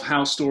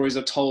how stories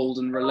are told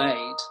and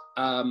relayed,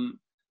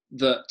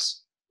 that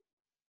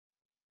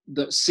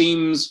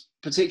seems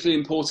particularly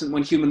important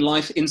when human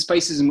life, in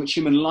spaces in which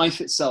human life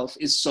itself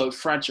is so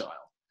fragile,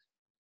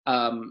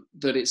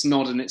 that it's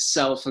not in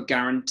itself a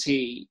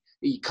guarantee.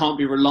 It can't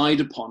be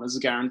relied upon as a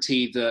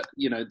guarantee that,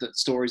 that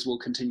stories will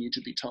continue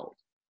to be told.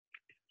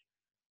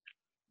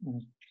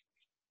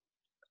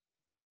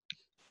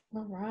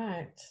 All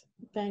right,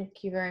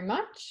 thank you very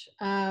much.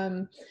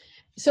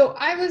 So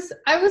I was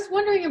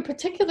wondering in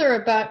particular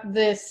about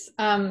this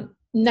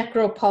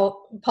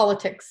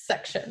necropolitics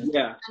section,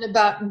 and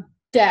about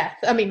death.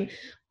 I mean,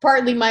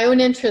 partly my own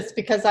interest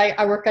because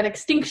I work on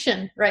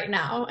extinction right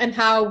now, and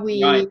how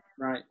we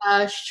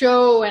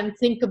show and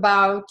think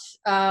about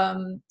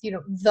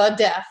the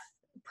death,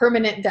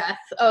 permanent death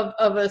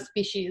of a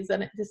species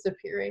and it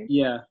disappearing.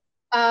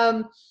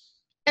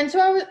 And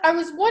so I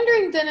was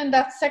wondering then in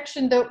that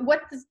section,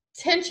 what the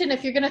tension,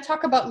 if you're going to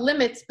talk about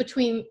limits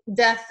between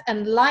death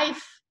and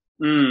life.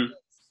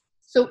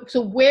 So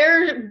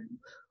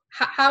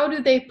how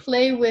do they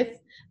play with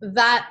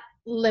that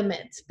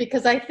limit?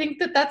 Because I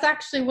think that's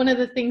actually one of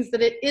the things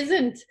that it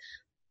isn't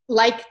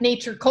like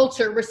nature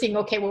culture. We're seeing,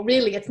 okay, well,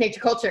 really, it's nature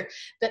culture.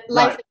 That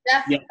life and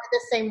death are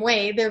the same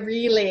way. They're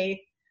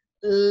really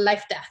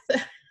life, death.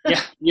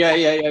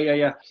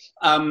 Yeah.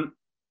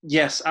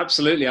 Yes,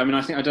 absolutely. I mean,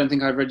 I don't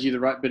think I read you the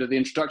right bit of the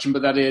introduction,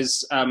 but that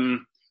is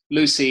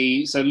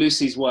Lucy. So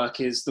Lucy's work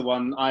is the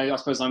one, I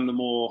suppose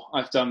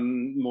I've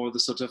done more of the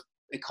sort of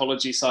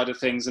ecology side of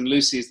things, and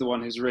Lucy is the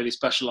one who's really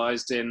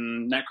specialized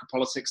in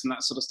necropolitics and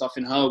that sort of stuff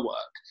in her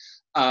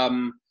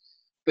work.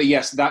 But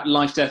yes, that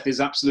life death is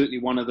absolutely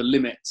one of the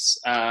limits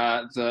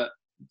that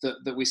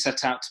we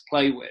set out to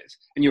play with.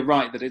 And you're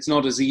right that it's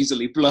not as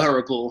easily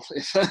blurrable,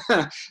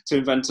 to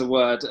invent a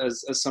word,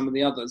 as some of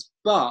the others.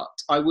 But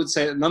I would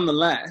say that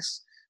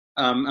nonetheless,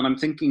 and I'm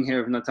thinking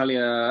here of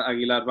Natalia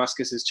Aguilar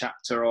Vasquez's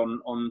chapter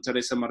on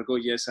Teresa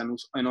Margolles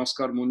and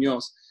Oscar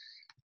Munoz,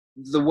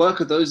 the work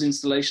of those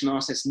installation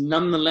artists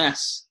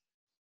nonetheless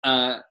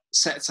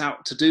sets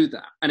out to do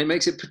that, and it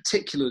makes it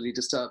particularly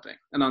disturbing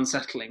and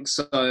unsettling.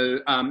 So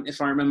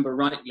if I remember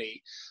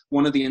rightly,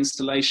 one of the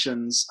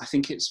installations, I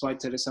think it's by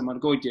Teresa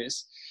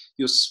Margolles,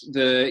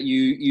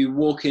 you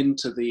walk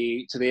into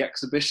the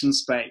exhibition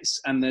space,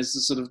 and there's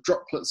the sort of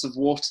droplets of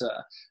water,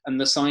 and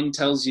the sign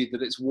tells you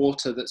that it's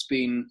water that's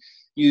been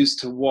used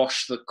to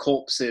wash the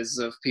corpses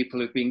of people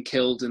who've been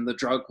killed in the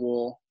drug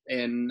war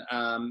in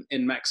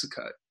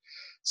Mexico.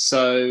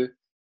 So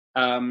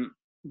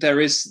there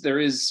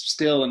is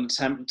still an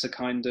attempt to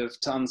kind of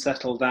to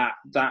unsettle that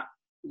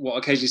what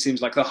occasionally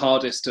seems like the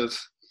hardest of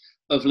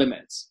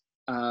limits.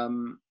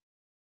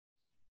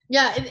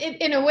 Yeah,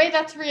 in a way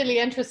that's really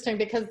interesting,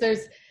 because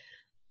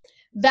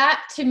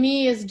that to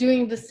me is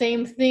doing the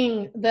same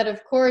thing that,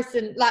 of course,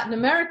 in Latin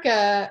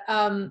America,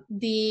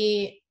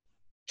 the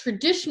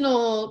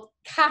traditional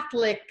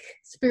Catholic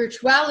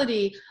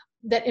spirituality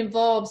that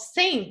involves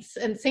saints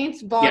and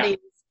saints' bodies,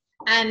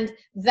 and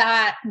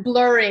that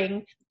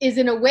blurring is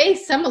in a way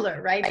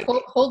similar, right?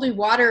 Holy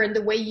water and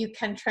the way you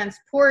can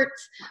transport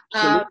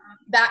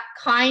that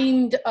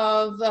kind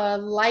of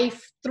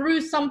life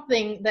through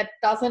something that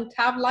doesn't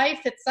have life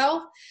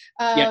itself.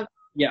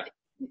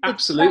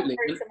 Absolutely.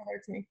 Very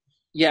similar to me.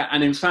 Yeah,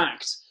 and in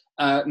fact,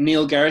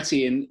 Neil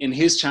Geraghty in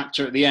his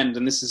chapter at the end,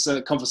 and this is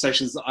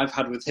conversations that I've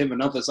had with him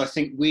and others, I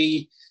think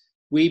we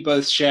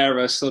both share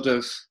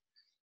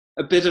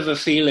a bit of a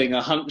feeling,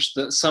 a hunch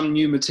that some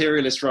new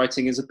materialist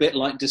writing is a bit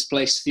like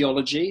displaced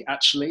theology,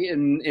 actually,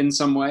 in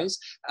some ways.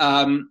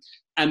 And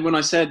when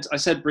I said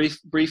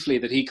briefly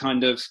that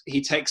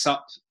he takes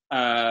up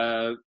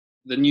the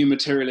new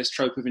materialist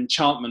trope of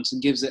enchantment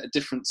and gives it a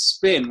different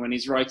spin when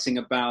he's writing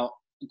about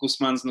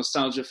Guzman's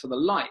nostalgia for the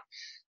light,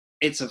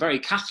 it's a very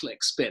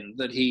Catholic spin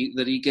that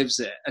he gives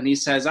it. And he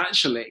says,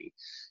 actually,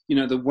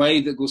 the way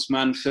that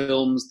Guzman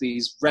films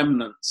these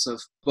remnants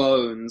of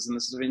bones and the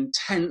sort of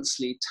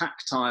intensely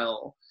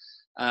tactile,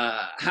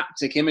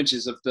 haptic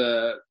images of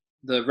the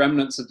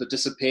remnants of the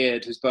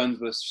disappeared whose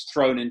bones were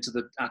thrown into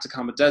the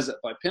Atacama Desert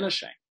by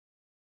Pinochet,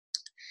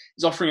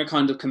 is offering a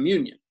kind of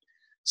communion.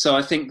 So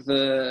I think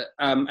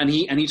and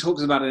he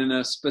talks about it in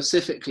a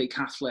specifically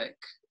Catholic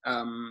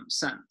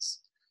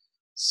sense.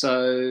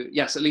 So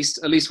yes, at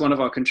least one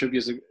of our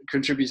contributors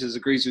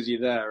agrees with you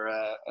there,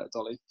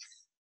 Dolly.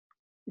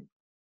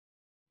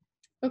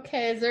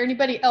 Okay, is there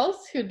anybody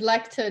else who'd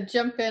like to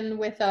jump in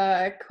with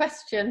a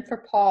question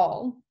for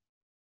Paul?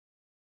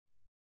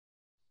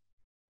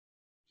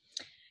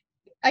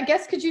 I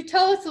guess, could you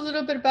tell us a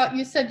little bit about,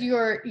 you said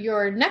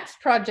your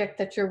next project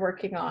that you're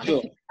working on. Sure.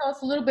 Could you tell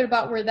us a little bit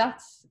about where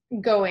that's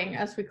going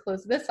as we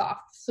close this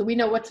off, so we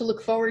know what to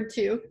look forward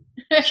to?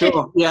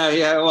 Sure.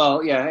 Yeah.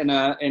 Well,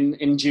 yeah.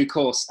 In due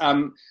course.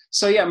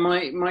 So yeah,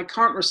 my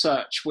current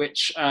research,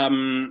 which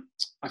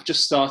I've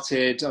just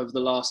started over the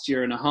last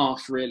year and a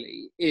half,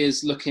 really,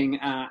 is looking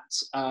at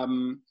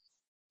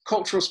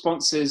cultural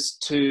responses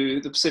to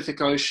the Pacific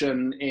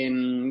Ocean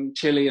in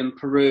Chile and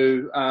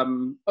Peru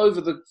from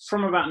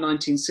about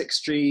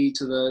 1960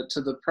 to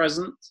the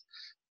present.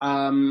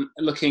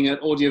 Looking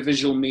at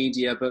audiovisual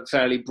media, but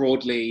fairly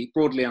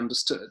broadly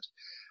understood.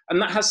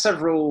 And that has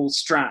several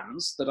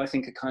strands that I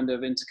think are kind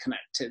of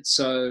interconnected.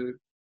 So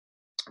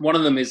one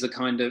of them is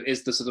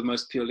the sort of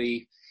most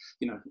purely,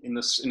 in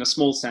a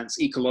small sense,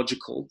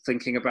 ecological,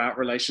 thinking about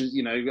relations,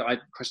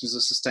 questions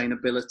of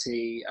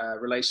sustainability,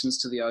 relations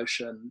to the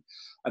ocean.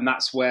 And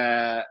that's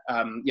where,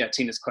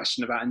 Tina's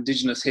question about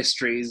indigenous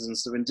histories and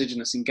sort of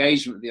indigenous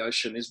engagement with the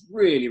ocean is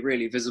really,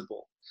 really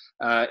visible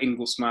in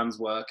Guzman's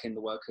work, in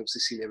the work of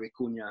Cecilia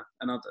Vicuña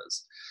and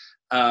others.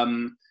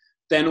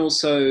 Then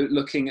also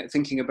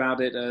thinking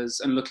about it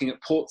and looking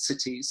at port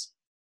cities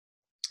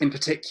in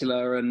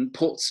particular, and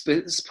port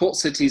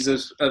cities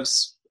as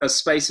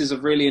spaces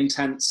of really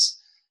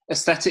intense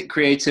aesthetic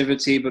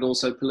creativity, but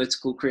also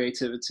political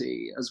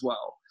creativity as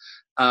well.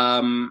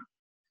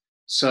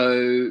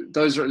 So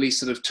those are at least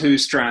sort of two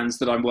strands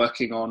that I'm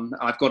working on.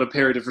 I've got a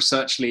period of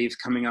research leave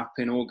coming up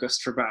in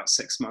August for about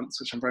 6 months,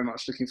 which I'm very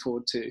much looking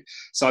forward to.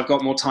 So I've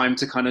got more time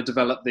to kind of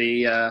develop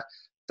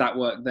that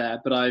work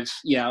there. But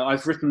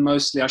I've written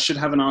mostly, I should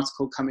have an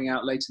article coming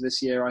out later this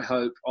year, I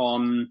hope,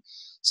 on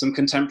some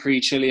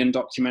contemporary Chilean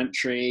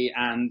documentary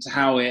and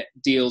how it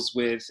deals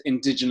with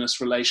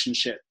indigenous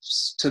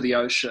relationships to the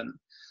ocean,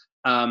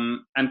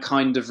 and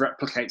kind of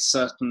replicates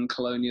certain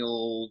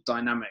colonial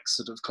dynamics,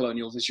 sort of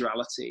colonial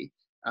visuality,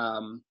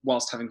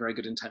 whilst having very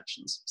good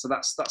intentions. So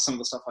that's some of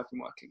the stuff I've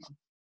been working on.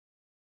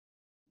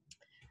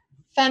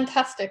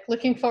 Fantastic.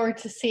 Looking forward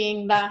to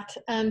seeing that.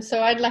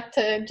 So I'd like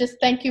to just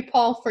thank you,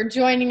 Paul, for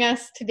joining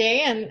us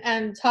today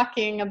and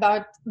talking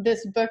about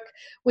this book,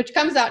 which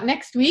comes out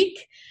next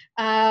week.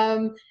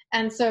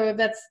 And so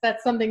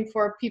that's something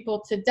for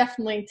people to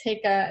definitely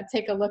take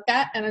a look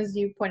at. And as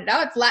you pointed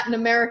out, it's Latin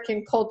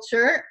American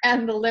culture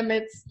and the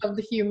limits of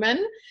the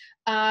human.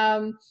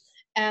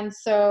 And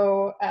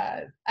so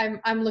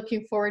I'm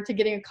looking forward to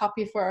getting a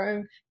copy for our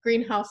own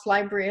greenhouse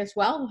library as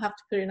well. We'll have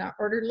to put it in our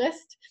order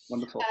list.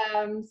 Wonderful.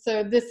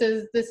 So this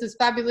is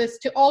fabulous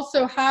to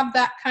also have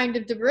that kind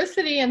of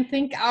diversity and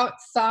think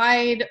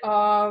outside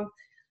of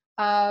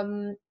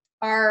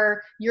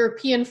our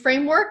European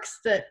frameworks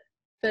that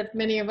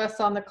many of us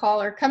on the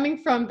call are coming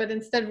from, but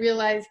instead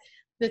realize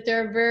that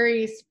there are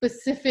very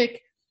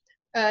specific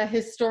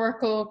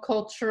historical,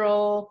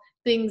 cultural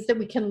things that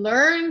we can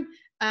learn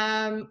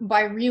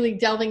by really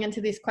delving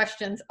into these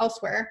questions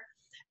elsewhere.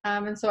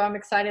 And so I'm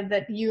excited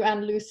that you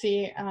and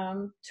Lucy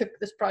took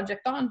this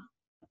project on.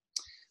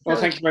 Well,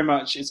 thank you very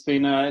much. It's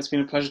been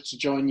a pleasure to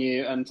join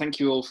you, and thank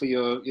you all for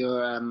your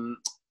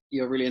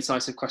really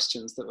incisive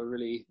questions that were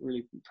really,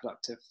 really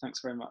productive. Thanks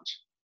very much.